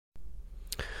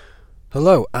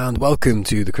Hello and welcome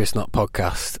to the Chris Knott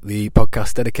podcast, the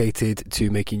podcast dedicated to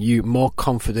making you more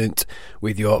confident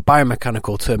with your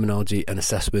biomechanical terminology and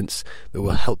assessments that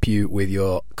will help you with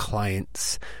your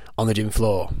clients on the gym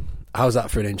floor. How's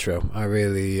that for an intro? I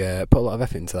really put a lot of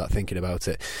effort into that, thinking about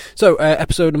it. So,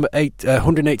 episode number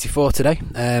 184 today.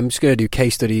 I'm just going to do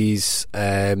case studies,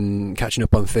 catching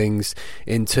up on things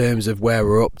in terms of where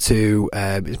we're up to.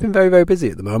 It's been very, very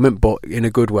busy at the moment, but in a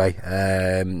good way.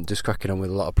 Just cracking on with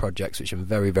a lot of projects, which I'm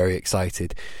very, very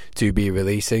excited to be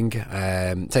releasing.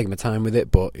 Taking my time with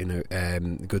it, but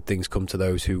good things come to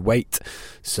those who wait.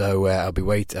 So I'll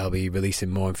be releasing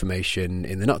more information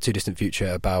in the not too distant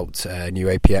future about new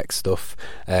APX stuff,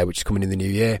 which is coming in the new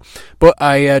year. But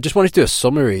I just wanted to do a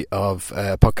summary of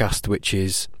a podcast which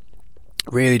is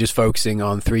really just focusing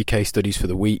on 3 case studies for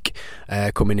the week,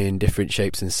 coming in different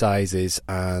shapes and sizes,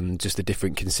 and just the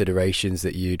different considerations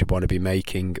that you'd want to be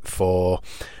making for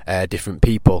different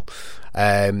people.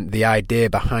 The idea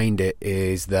behind it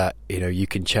is that you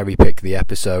can cherry pick the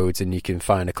episodes and you can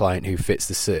find a client who fits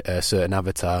a certain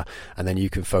avatar, and then you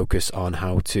can focus on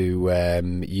how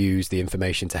to use the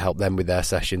information to help them with their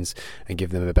sessions and give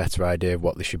them a better idea of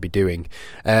what they should be doing.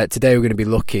 Today we're going to be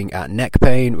looking at neck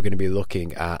pain, we're going to be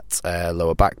looking at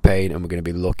lower back pain, and we're going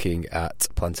to be looking at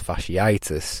plantar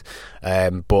fasciitis.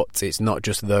 But it's not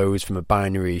just those from a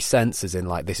binary sense, as in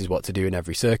like this is what to do in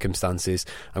every circumstances.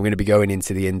 I'm going to be going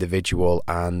into the individual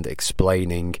and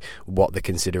explaining what the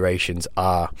considerations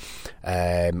are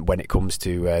when it comes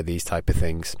to these type of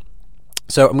things.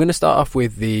 So I'm going to start off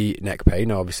with the neck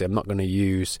pain. Obviously, I'm not going to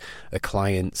use a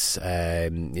client's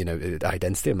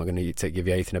identity. I'm not going to give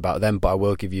you anything about them, but I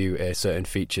will give you certain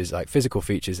features, like physical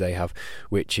features they have,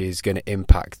 which is going to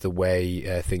impact the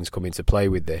way things come into play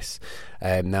with this.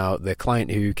 Now, the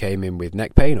client who came in with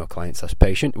neck pain, or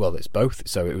client/patient, well, it's both.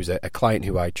 So it was a client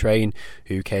who I train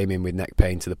who came in with neck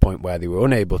pain to the point where they were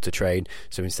unable to train.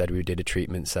 So instead, we did a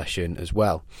treatment session as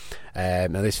well.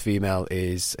 Now, this female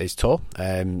is tall,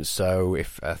 so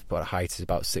if her height is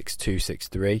about 6'2",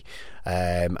 6'3",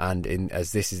 and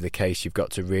as this is the case, you've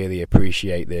got to really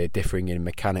appreciate the differing in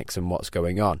mechanics and what's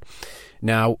going on.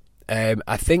 Now,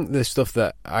 I think the stuff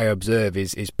that I observe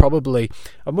is probably,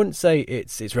 I wouldn't say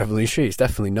it's revolutionary, it's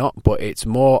definitely not, but it's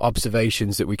more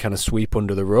observations that we kind of sweep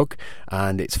under the rug,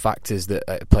 and it's factors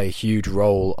that play a huge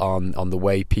role on the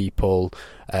way people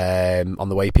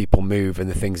move, and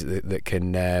the things that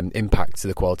can impact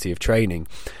the quality of training.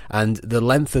 And the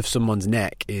length of someone's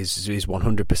neck is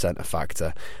 100% a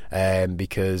factor,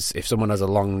 because if someone has a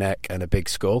long neck and a big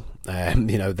skull, their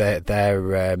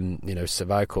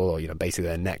cervical, or basically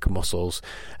their neck muscles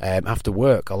have to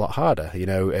work a lot harder,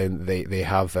 and they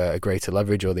have a greater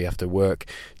leverage, or they have to work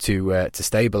to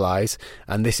stabilize.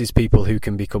 And this is people who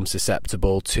can become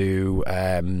susceptible to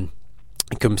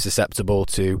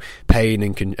pain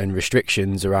and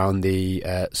restrictions around the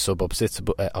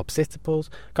suboccipitals.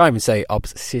 Can't even say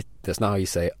that's not how you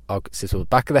say occipital.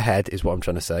 Back of the head is what I'm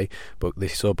trying to say, but the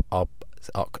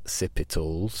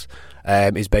suboccipitals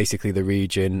is basically the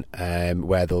region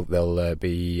where they'll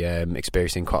be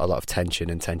experiencing quite a lot of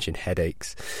tension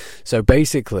headaches. So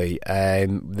basically,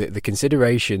 the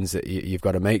considerations that you've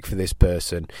got to make for this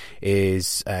person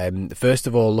is first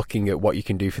of all looking at what you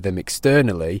can do for them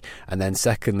externally, and then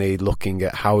secondly looking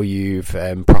at how you've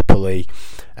properly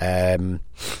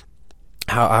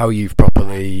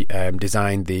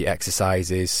designed the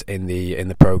exercises in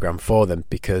the program for them,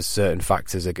 because certain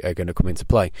factors are going to come into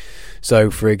play.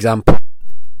 So, for example,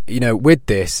 with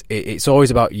this, it's always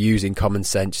about using common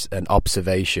sense and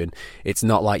observation. It's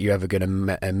not like you're ever going to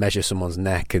measure someone's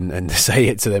neck and say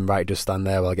it to them, right, just stand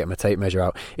there while I get my tape measure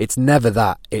out. It's never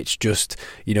that. It's just,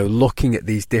 looking at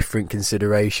these different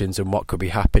considerations and what could be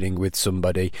happening with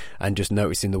somebody, and just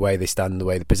noticing the way they stand and the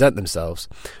way they present themselves.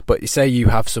 But say you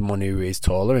have someone who is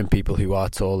taller, and people who are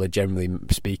taller, generally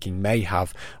speaking, may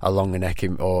have a longer neck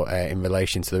in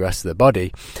relation to the rest of the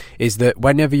body, is that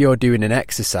whenever you're doing an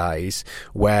exercise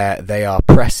where they are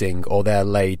pressing or they're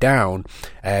laid down,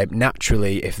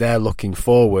 naturally, if they're looking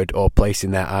forward or placing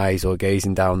their eyes or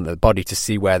gazing down the body to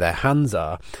see where their hands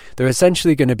are, they're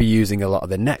essentially going to be using a lot of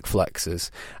the neck flexors.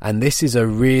 And this is a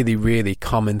really, really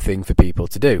common thing for people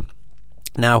to do.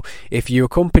 Now, if you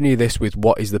accompany this with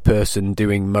what is the person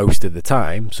doing most of the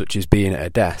time, such as being at a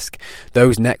desk,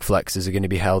 those neck flexors are going to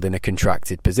be held in a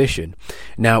contracted position.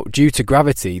 Now, due to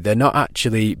gravity, they're not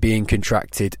actually being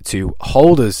contracted to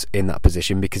hold us in that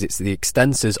position, because it's the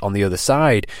extensors on the other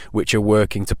side which are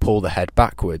working to pull the head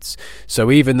backwards.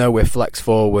 So even though we're flexed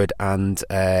forward and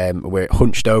we're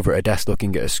hunched over at a desk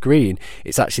looking at a screen,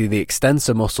 it's actually the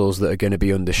extensor muscles that are going to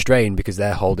be under strain because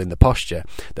they're holding the posture.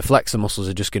 The flexor muscles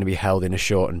are just going to be held in a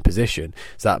shortened position.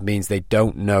 So that means they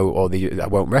don't know, or they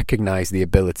won't recognize the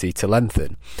ability to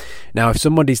lengthen. Now, if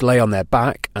somebody's lay on their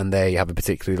back and they have a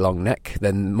particularly long neck,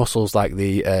 then muscles like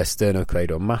the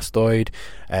sternocleidomastoid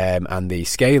and the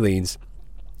scalenes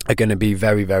are going to be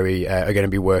are going to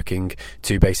be working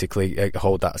to basically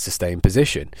hold that sustained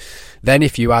position. Then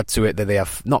if you add to it that they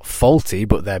have not faulty,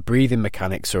 but their breathing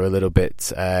mechanics are a little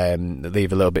bit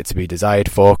leave a little bit to be desired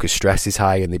for, because stress is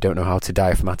high and they don't know how to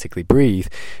diaphragmatically breathe,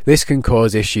 this can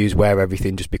cause issues where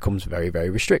everything just becomes very, very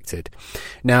restricted.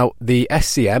 Now, the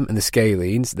SCM and the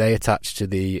scalenes, they attach to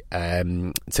the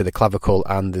clavicle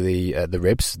and the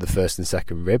ribs, the first and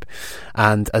second rib,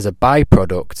 and as a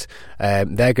byproduct,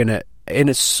 they're going to,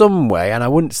 in some way, and I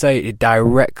wouldn't say it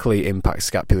directly impacts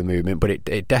scapular movement, but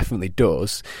it definitely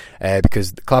does,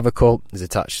 because the clavicle is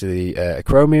attached to the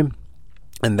acromion,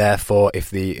 and therefore if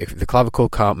the clavicle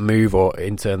can't move or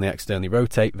internally externally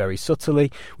rotate very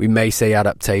subtly, we may see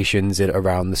adaptations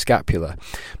around the scapula.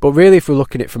 But really, if we're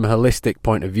looking at it from a holistic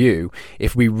point of view,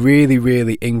 if we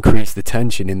really increase the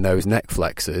tension in those neck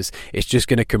flexors, it's just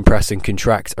going to compress and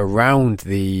contract around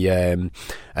the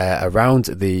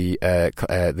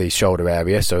shoulder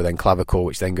area, so then clavicle,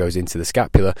 which then goes into the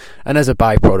scapula, and as a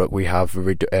byproduct we have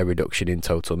a reduction in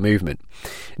total movement.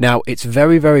 Now, it's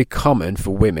very, very common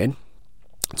for women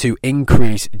to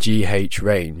increase GH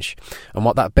range, and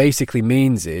what that basically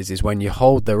means is when you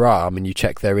hold their arm and you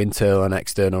check their internal and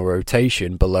external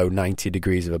rotation below 90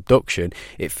 degrees of abduction,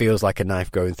 it feels like a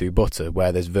knife going through butter,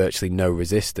 where there's virtually no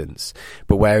resistance.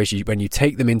 But whereas when you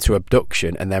take them into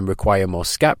abduction and then require more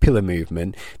scapular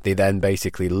movement, they then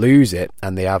basically lose it,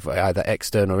 and they have either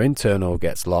external or internal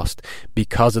gets lost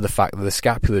because of the fact that the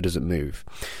scapula doesn't move.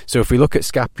 So if we look at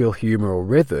scapulohumeral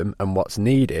rhythm, and what's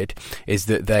needed is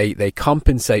that they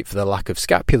compensate for the lack of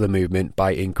scapular movement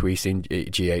by increasing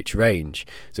GH range,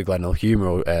 so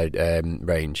glenohumeral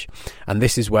range. And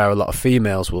this is where a lot of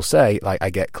females will say, like, I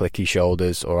get clicky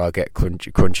shoulders, or I'll get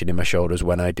crunching in my shoulders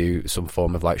when I do some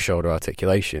form of like shoulder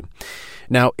articulation.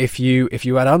 Now, if you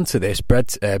add on to this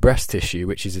breast tissue,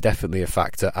 which is definitely a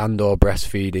factor, and or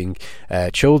breastfeeding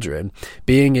children,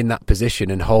 being in that position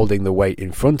and holding the weight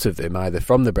in front of them, either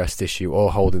from the breast tissue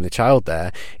or holding the child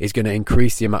there, is going to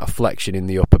increase the amount of flexion in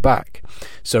the upper back.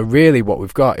 So really what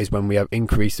we've got is, when we have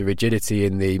increased the rigidity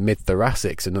in the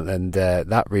mid-thoracics and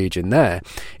that region there,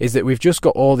 is that we've just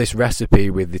got all this recipe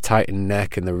with the tightened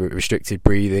neck and the restricted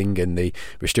breathing and the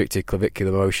restricted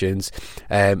clavicular motions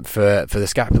for the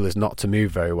scapulas not to move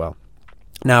very well.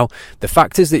 Now, the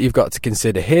factors that you've got to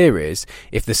consider here is,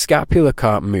 if the scapula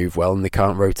can't move well and they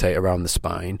can't rotate around the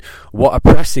spine, what are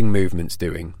pressing movements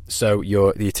doing? So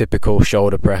your typical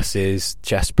shoulder presses,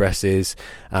 chest presses,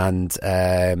 and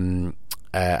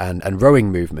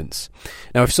rowing movements.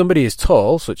 Now, if somebody is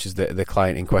tall, such as the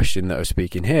client in question that I was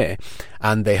speaking here,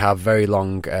 and they have very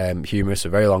long humerus, a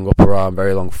very long upper arm,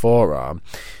 very long forearm,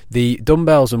 the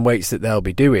dumbbells and weights that they'll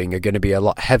be doing are going to be a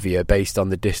lot heavier based on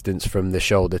the distance from the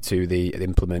shoulder to the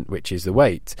implement, which is the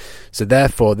weight. So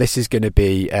therefore, this is going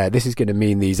to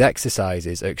mean these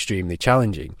exercises are extremely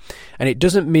challenging. And it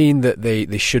doesn't mean that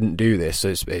they shouldn't do this.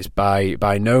 So it's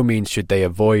by no means should they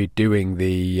avoid doing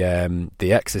the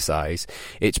exercise.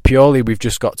 It's purely, we've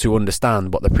just got to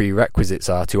understand what the prerequisites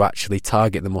are to actually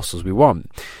target the muscles we want.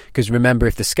 Because remember,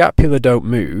 if the scapula don't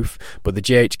move, but the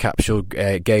GH capsule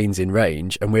gains in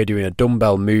range, and we're doing a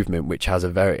dumbbell movement which has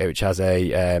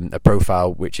a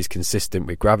profile which is consistent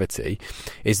with gravity,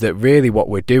 is that really what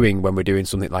we're doing when we're doing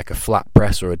something like a flat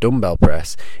press or a dumbbell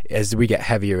press, as we get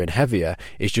heavier and heavier,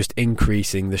 is just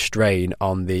increasing the strain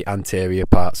on the anterior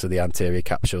parts of the anterior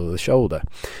capsule of the shoulder.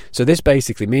 So this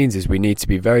basically means is we need to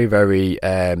be very, very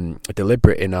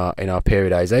deliberate in our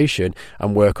periodization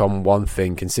and work on one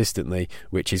thing consistently,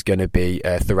 which is going to be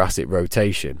thoracic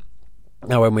rotation.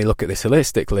 Now, when we look at this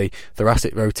holistically,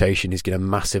 thoracic rotation is going to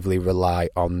massively rely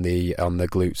on the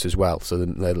glutes as well, so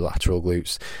the lateral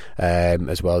glutes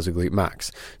as well as the glute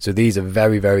max. So these are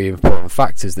very, very important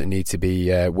factors that need to be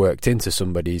worked into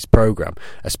somebody's program,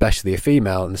 especially a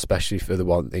female and especially for the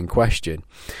one in question.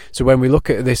 So when we look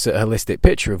at this holistic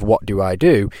picture of what do I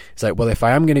do, it's like, well, if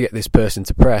I am going to get this person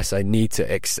to press, I need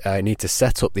to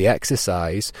set up the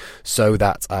exercise so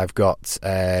that I've got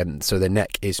so the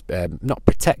neck is not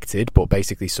protected but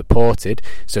basically supported,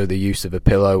 so the use of a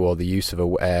pillow or the use of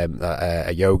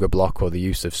a yoga block or the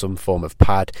use of some form of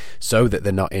pad, so that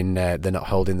they're not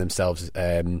holding themselves,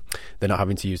 they're not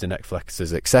having to use the neck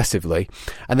flexors excessively.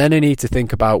 And then I need to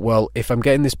think about, well, if I'm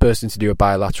getting this person to do a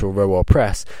bilateral row or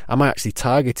press, am I actually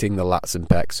targeting the lats and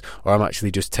pecs, or am I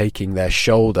actually just taking their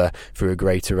shoulder through a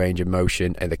greater range of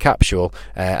motion in the capsule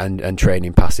and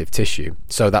training passive tissue?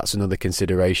 So that's another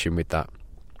consideration with that.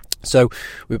 So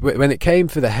when it came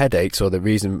for the headaches, or the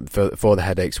reason for the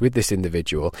headaches with this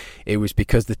individual, it was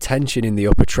because the tension in the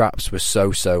upper traps was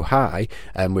so high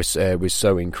and was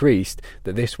so increased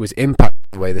that this was impacting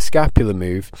the way the scapula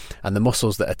moved, and the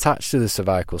muscles that attach to the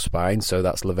cervical spine, so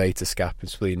that's levator scapula,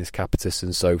 splenius capitis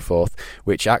and so forth,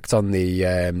 which act on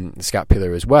the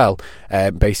scapula as well,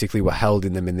 basically were held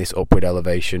in them in this upward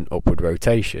elevation, upward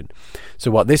rotation.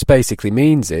 So what this basically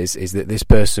means is that this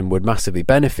person would massively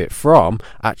benefit from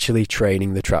actually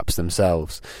training the traps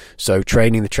themselves. So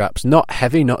training the traps, not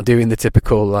heavy, not doing the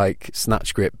typical like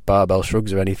snatch grip barbell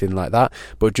shrugs or anything like that,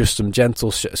 but just some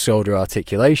gentle shoulder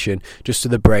articulation, just so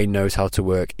the brain knows how to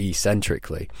work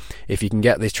eccentrically. If you can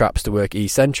get these traps to work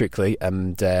eccentrically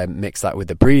and mix that with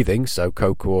the breathing, so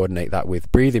co-coordinate that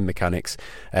with breathing mechanics,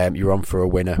 you're on for a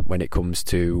winner when it comes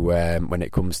to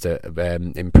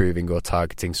improving or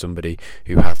targeting somebody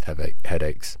who has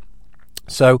headaches.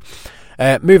 So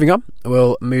moving on,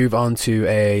 we'll move on to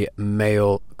a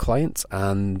male client,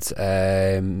 and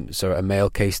so a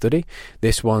male case study.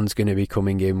 This one's going to be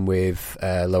coming in with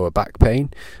lower back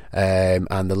pain,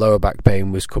 and the lower back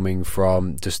pain was coming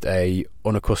from just a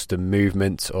unaccustomed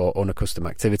movement or unaccustomed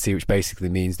activity, which basically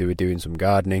means they were doing some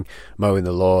gardening, mowing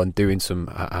the lawn, doing some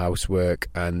housework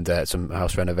and some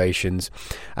house renovations.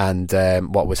 And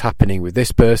what was happening with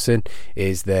this person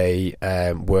is they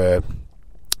were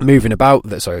moving about.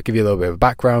 Sorry, I'll give you a little bit of a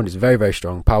background. He's a very, very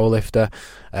strong powerlifter,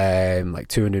 like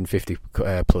 250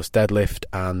 plus deadlift,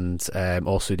 and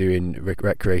also doing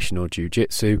recreational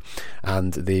jiu-jitsu.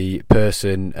 And the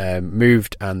person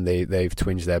moved, and they've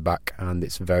twinged their back, and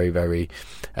it's very, very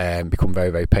become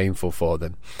very, very painful for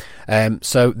them.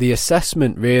 So the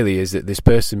assessment really is that this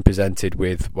person presented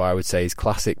with what I would say is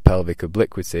classic pelvic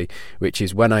obliquity, which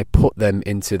is when I put them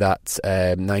into that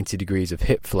 90 degrees of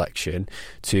hip flexion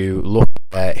to look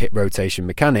at hip rotation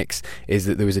mechanics, is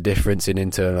that there was a difference in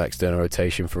internal external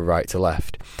rotation from right to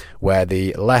left, where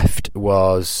the left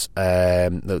was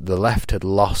the left had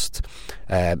lost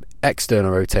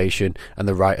external rotation and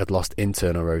the right had lost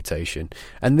internal rotation.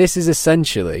 And this is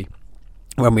essentially,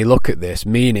 when we look at this,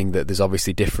 meaning that there's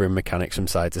obviously differing mechanics from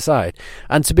side to side.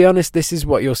 And to be honest, this is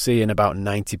what you'll see in about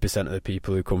 90% of the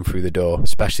people who come through the door,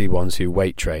 especially ones who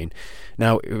weight train.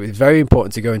 Now, it was very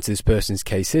important to go into this person's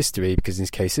case history, because in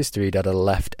his case history he'd had a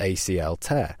left ACL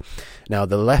tear. Now,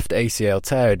 the left ACL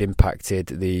tear had impacted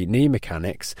the knee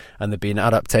mechanics, and there'd been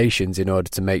adaptations in order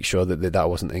to make sure that that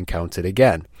wasn't encountered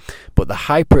again. But the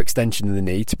hyperextension of the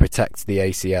knee to protect the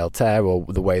ACL tear, or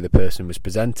the way the person was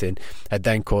presenting, had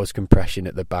then caused compression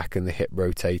at the back and the hip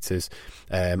rotators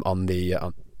on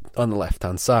the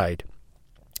left-hand side.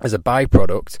 As a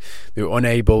byproduct, they were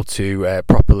unable to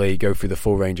properly go through the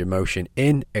full range of motion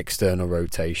in external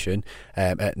rotation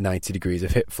at 90 degrees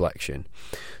of hip flexion.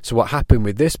 So what happened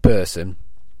with this person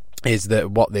is that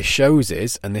what this shows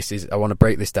is, and this is, I want to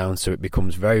break this down so it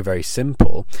becomes very, very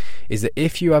simple, is that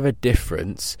if you have a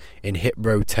difference in hip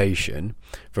rotation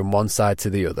from one side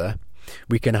to the other,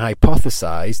 we can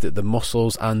hypothesize that the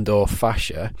muscles and or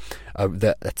fascia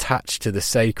that attach to the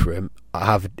sacrum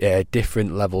have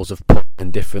different levels of pull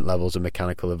and different levels of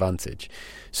mechanical advantage.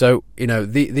 So, you know,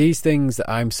 these things that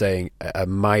I'm saying are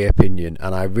my opinion,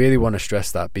 and I really want to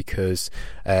stress that, because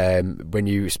when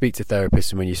you speak to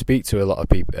therapists and when you speak to a lot of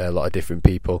people, a lot of different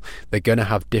people, they're going to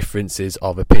have differences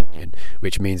of opinion,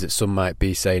 which means that some might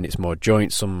be saying it's more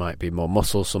joints, some might be more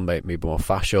muscle, some might be more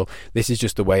fascial. This is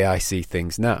just the way I see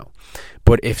things now.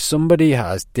 But if somebody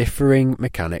has differing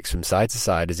mechanics from side to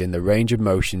side, as in the range of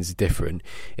motion is different,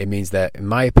 it means that, in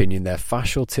my opinion, their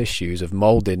fascial tissues have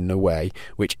molded in a way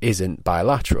which isn't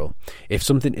bilateral. If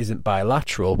something isn't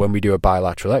bilateral, when we do a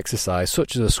bilateral exercise,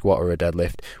 such as a squat or a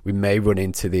deadlift, we may run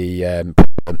into the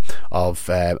problem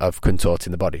of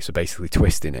contorting the body, so basically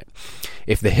twisting it.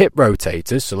 If the hip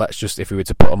rotators, so let's just, if we were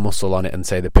to put a muscle on it and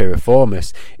say the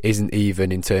piriformis isn't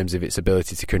even in terms of its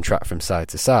ability to contract from side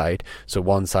to side, so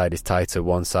one side is tighter,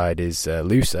 one side is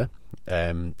looser,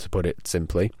 to put it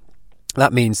simply,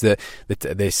 that means that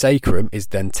the sacrum is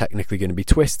then technically going to be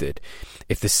twisted.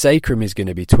 If the sacrum is going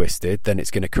to be twisted, then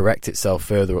it's going to correct itself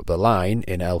further up the line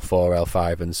in L4,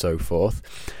 L5 and so forth.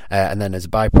 And then as a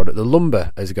byproduct, the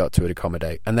lumbar has got to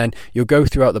accommodate. And then you'll go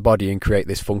throughout the body and create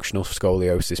this functional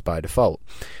scoliosis by default.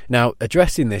 Now,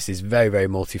 addressing this is very, very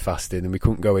multifaceted, and we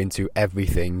couldn't go into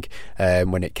everything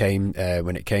when it came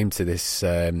to this.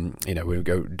 We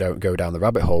don't go down the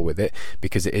rabbit hole with it,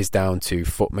 because it is down to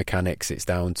foot mechanics, it's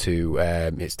down to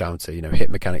hip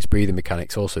mechanics, breathing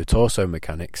mechanics, also torso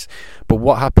mechanics. But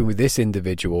what happened with this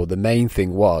individual, the main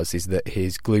thing is that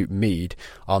his glute med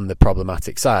on the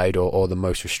problematic side, or the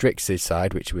most restricted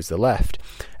side, which was the left,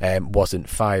 wasn't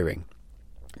firing.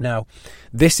 Now,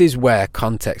 this is where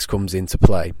context comes into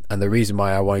play, and the reason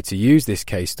why I wanted to use this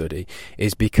case study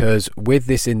is because with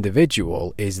this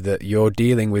individual is that you're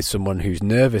dealing with someone whose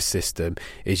nervous system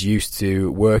is used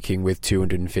to working with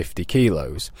 250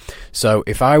 kilos. So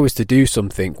if I was to do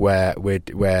something where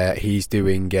he's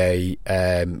doing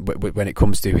when it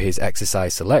comes to his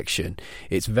exercise selection,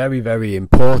 it's very, very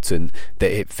important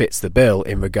that it fits the bill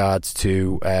in regards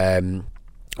to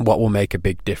what will make a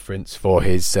big difference for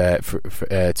his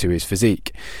to his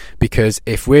physique. Because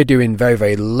if we're doing very,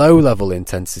 very low level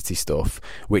intensity stuff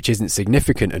which isn't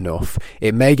significant enough,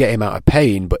 it may get him out of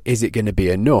pain, but is it going to be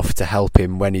enough to help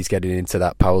him when he's getting into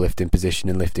that powerlifting position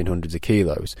and lifting hundreds of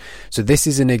kilos? So this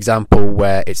is an example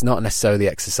where it's not necessarily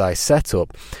exercise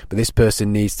setup, but this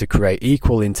person needs to create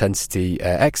equal intensity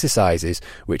exercises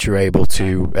which are able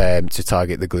to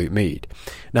target the glute med.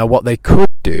 Now what they could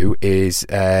do is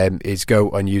go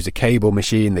and use a cable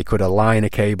machine. They could align a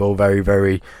cable very,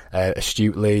 very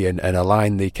astutely and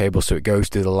align the cable so it goes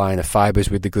through the line of fibers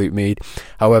with the glute med.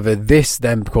 However, this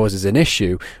then causes an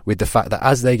issue with the fact that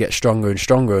as they get stronger and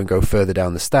stronger and go further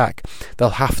down the stack,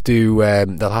 they'll have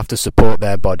to support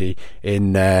their body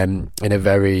in a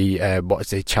very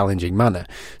challenging manner.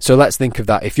 So let's think of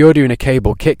that. If you're doing a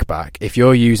cable kickback, if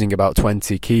you're using about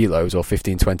 20 kilos or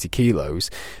 15-20 kilos,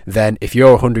 then if you're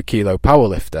a 100 kilo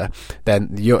powerlifter, then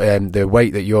the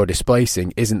weight that you're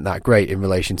displacing isn't that great in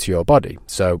relation to your body.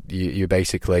 So you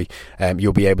basically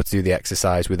you'll be able to do the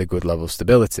exercise with a good level of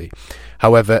stability.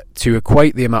 However, to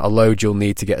equate the amount of load you'll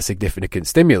need to get a significant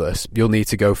stimulus, you'll need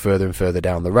to go further and further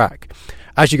down the rack.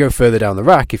 As you go further down the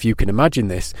rack, if you can imagine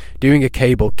this, doing a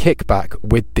cable kickback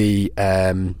with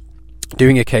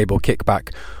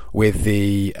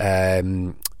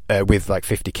like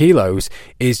 50 kilos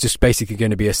is just basically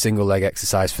going to be a single leg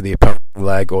exercise for the opposing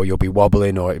leg, or you'll be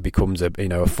wobbling, or it becomes a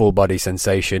full body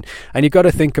sensation. And you've got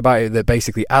to think about it that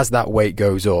basically as that weight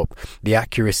goes up, the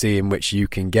accuracy in which you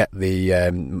can get the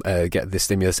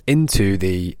stimulus into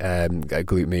the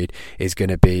glute med is going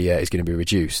to be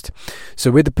reduced.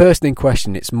 So with the person in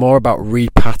question, it's more about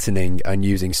repatterning and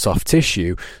using soft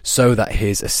tissue so that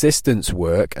his assistance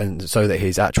work and so that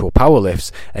his actual power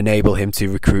lifts enable him to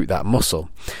recruit that muscle.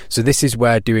 So this is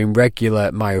where doing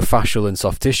regular myofascial and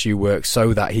soft tissue work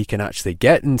so that he can actually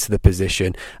get into the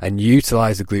position and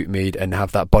utilize the glute med and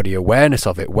have that body awareness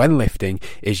of it when lifting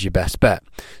is your best bet.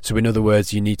 So in other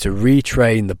words, you need to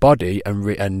retrain the body and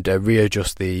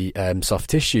readjust the soft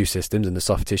tissue systems and the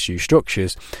soft tissue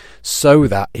structures so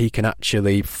that he can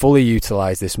actually fully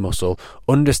utilize this muscle,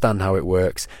 understand how it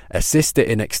works, assist it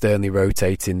in externally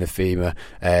rotating the femur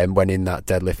when in that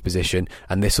deadlift position,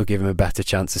 and this will give him a better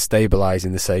chance of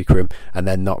stabilizing the sacrum and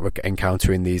then not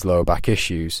encountering these lower back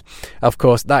issues. Of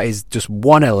course, that is just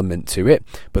one element to it,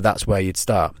 but that's where you'd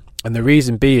start. And the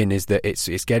reason being is that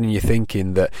it's getting you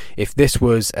thinking that if this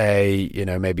was a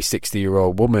maybe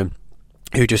 60-year-old woman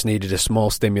who just needed a small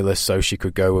stimulus so she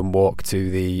could go and walk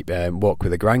with the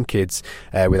grandkids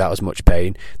without as much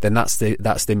pain, then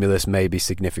that stimulus may be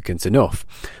significant enough.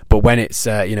 But when it's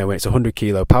when it's a 100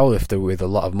 kilo powerlifter with a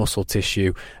lot of muscle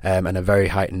tissue and a very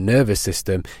heightened nervous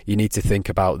system, you need to think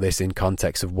about this in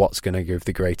context of what's going to give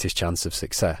the greatest chance of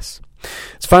success.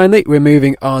 So finally, we're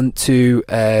moving on to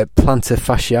plantar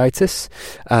fasciitis,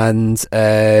 and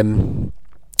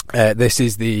this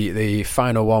is the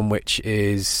final one, which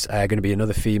is going to be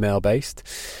another female based.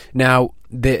 Now,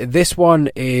 this one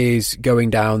is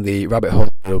going down the rabbit hole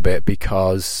a little bit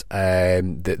because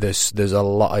there's a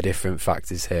lot of different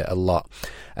factors here, a lot.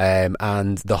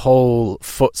 And the whole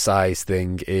foot size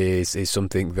thing is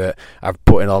something that I've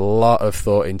put in a lot of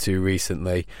thought into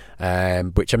recently,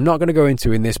 which I'm not going to go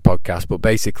into in this podcast, but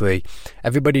basically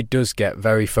everybody does get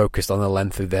very focused on the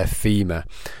length of their femur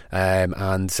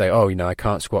and say, I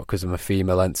can't squat because of my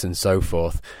femur length and so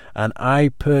forth. And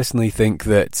I personally think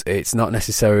that it's not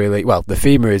necessarily, the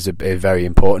femur is very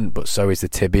important, but so is the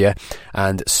tibia,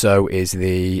 and so is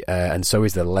the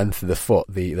length of the foot,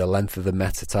 the length of the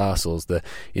metatarsals, the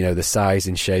size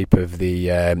and shape of the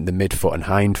midfoot and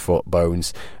hindfoot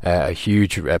bones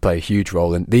play a huge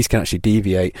role, and these can actually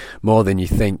deviate more than you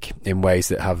think in ways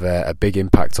that have a big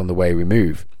impact on the way we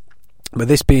move. But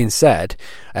this being said,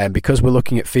 because we're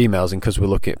looking at females and because we're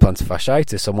looking at plantar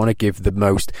fasciitis, I want to give the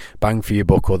most bang for your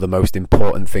buck, or the most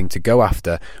important thing to go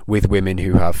after with women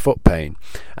who have foot pain.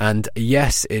 And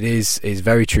yes, it is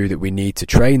very true that we need to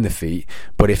train the feet,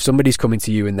 but if somebody's coming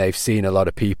to you and they've seen a lot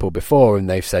of people before and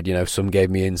they've said, some gave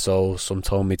me insoles, some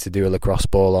told me to do a lacrosse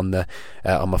ball on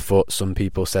my foot, some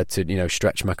people said to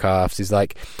stretch my calves, is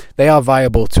like they are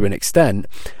viable to an extent,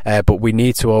 but we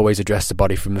need to always address the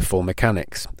body from the full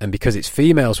mechanics. And because it's it's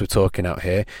females we're talking out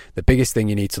here, the biggest thing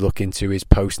you need to look into is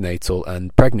postnatal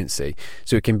and pregnancy.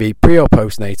 So it can be pre or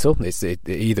postnatal, it's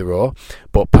either or,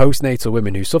 but postnatal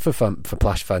women who suffer from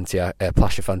plantar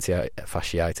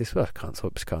fasciitis, well,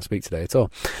 I can't speak today at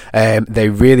all, they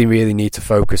really need to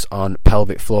focus on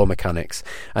pelvic floor mechanics.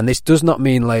 And this does not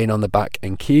mean laying on the back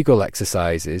and Kegel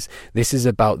exercises. This is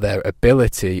about their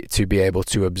ability to be able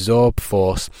to absorb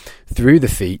force through the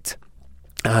feet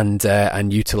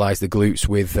and utilize the glutes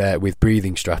with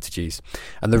breathing strategies.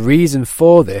 And the reason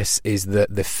for this is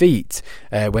that the feet,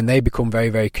 when they become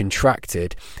very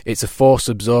contracted, it's a force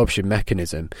absorption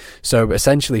mechanism. So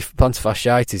essentially, plantar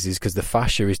fasciitis is because the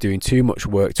fascia is doing too much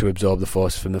work to absorb the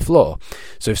force from the floor.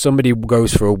 So if somebody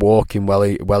goes for a walk in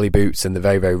welly boots and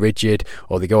they're very rigid,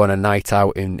 or they go on a night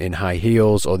out in high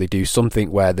heels, or they do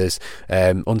something where there's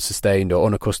unsustained or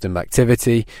unaccustomed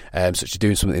activity, such as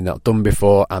doing something not done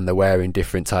before, and they're wearing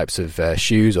different types of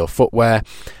shoes or footwear,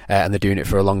 and they're doing it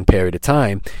for a long period of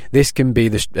time, this can be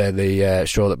the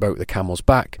straw that broke the camel's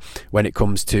back when it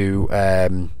comes to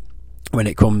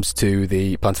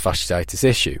the plantar fasciitis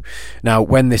issue. Now,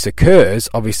 when this occurs,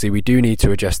 obviously we do need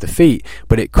to address the feet,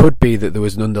 but it could be that there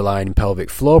was an underlying pelvic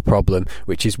floor problem,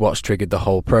 which is what's triggered the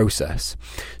whole process.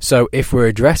 So if we're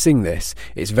addressing this,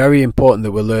 it's very important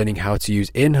that we're learning how to use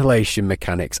inhalation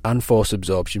mechanics and force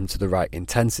absorption to the right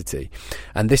intensity.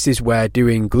 And this is where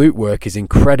doing glute work is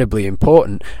incredibly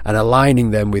important, and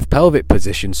aligning them with pelvic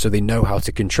positions so they know how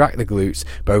to contract the glutes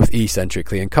both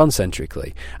eccentrically and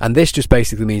concentrically. And this just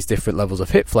basically means different levels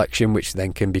of hip flexion, which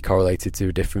then can be correlated to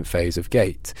a different phase of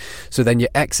gait. So then your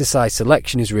exercise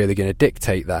selection is really going to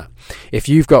dictate that. If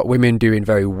you've got women doing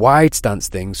very wide stance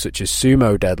things such as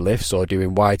sumo deadlifts, or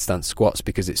doing wide stance squats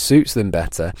because it suits them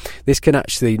better, this can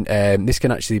actually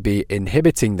be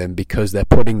inhibiting them, because they're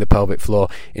putting the pelvic floor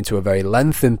into a very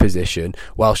lengthened position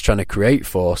whilst trying to create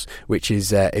force, which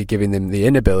is giving them the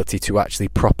inability to actually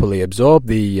properly absorb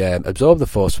the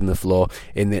force from the floor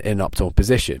in an optimal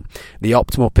position. The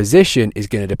optimal position is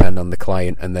going to depend on the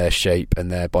client and their shape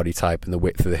and their body type and the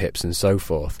width of the hips and so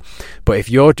forth. But if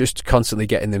you're just constantly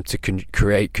getting them to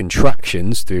create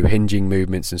contractions through hinging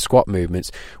movements and squat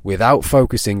movements without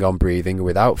focusing on breathing,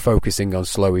 without focusing on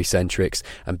slow eccentrics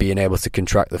and being able to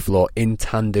contract the floor in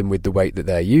tandem with the weight that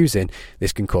they're using,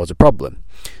 this can cause a problem.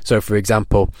 So for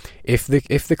example, if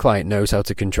the client knows how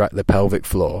to contract the pelvic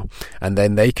floor, and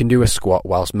then they can do a squat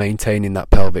whilst maintaining that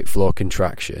pelvic floor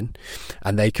contraction,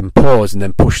 and they can pause and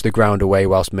then push the ground away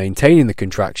whilst maintaining the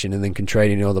contraction, and then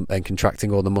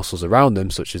contracting all the muscles around them,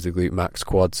 such as the glute max,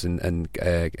 quads and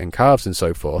calves and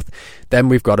so forth, then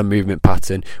we've got a movement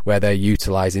pattern where they're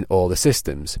utilizing all the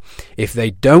systems. If they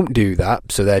don't do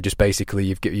that, so they're just basically,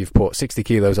 you've put 60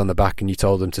 kilos on the back and you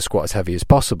told them to squat as heavy as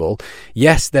possible,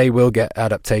 yes, they will get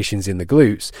adaptations in the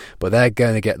glutes, but they're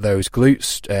going to get those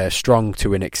glutes strong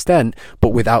to an extent, but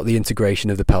without the integration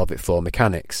of the pelvic floor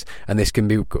mechanics. And this can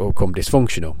become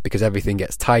dysfunctional, because everything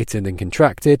gets tightened and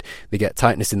contracted. They get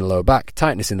tightness in the lower back,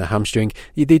 tightness in the hamstring.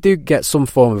 They do get some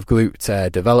form of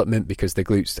glute development, because the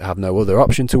glutes have no other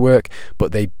option to work,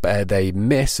 but they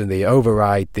miss and they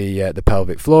override the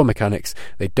pelvic floor mechanics.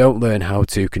 They don't learn how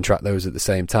to contract those at the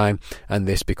same time, and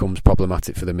this becomes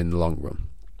problematic for them in the long run.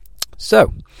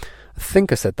 So I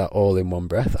think I said that all in one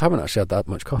breath. I haven't actually had that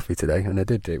much coffee today, and I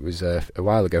did. It was a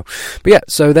while ago. But yeah,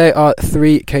 so there are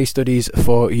 3 case studies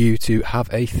for you to have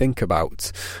a think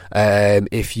about.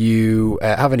 If you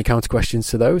have any counter questions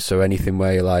to those, so anything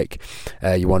where you're like,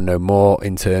 you want to know more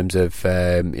in terms of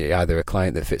either a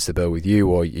client that fits the bill with you,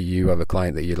 or you have a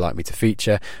client that you'd like me to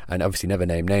feature, and obviously never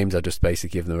name names, I'll just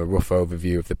basically give them a rough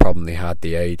overview of the problem they had,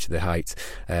 the age, the height,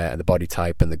 and the body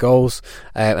type and the goals,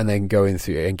 and then go in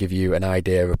through and give you an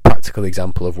idea of practical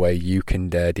example of where you can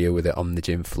deal with it on the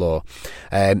gym floor.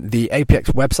 The APX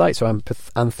website, so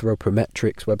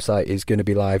Anthropometrics website, is going to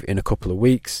be live in a couple of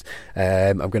weeks.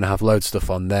 I'm going to have loads of stuff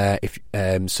on there,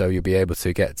 so you'll be able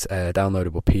to get a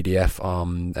downloadable PDF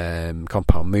on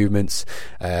compound movements.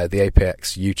 The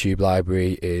APX YouTube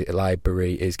library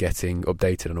is getting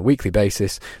updated on a weekly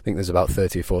basis. I think there's about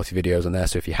 30 or 40 videos on there,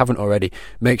 so if you haven't already,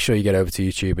 make sure you get over to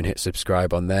YouTube and hit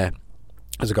subscribe on there,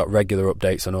 as I've got regular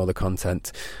updates on all the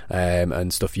content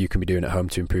and stuff you can be doing at home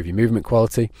to improve your movement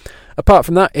quality. Apart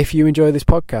from that, if you enjoy this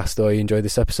podcast or you enjoy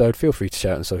this episode, feel free to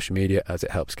share it on social media, as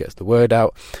it helps get the word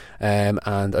out. And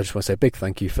I just want to say a big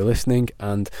thank you for listening,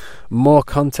 and more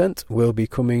content will be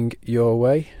coming your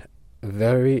way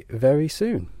very, very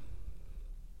soon.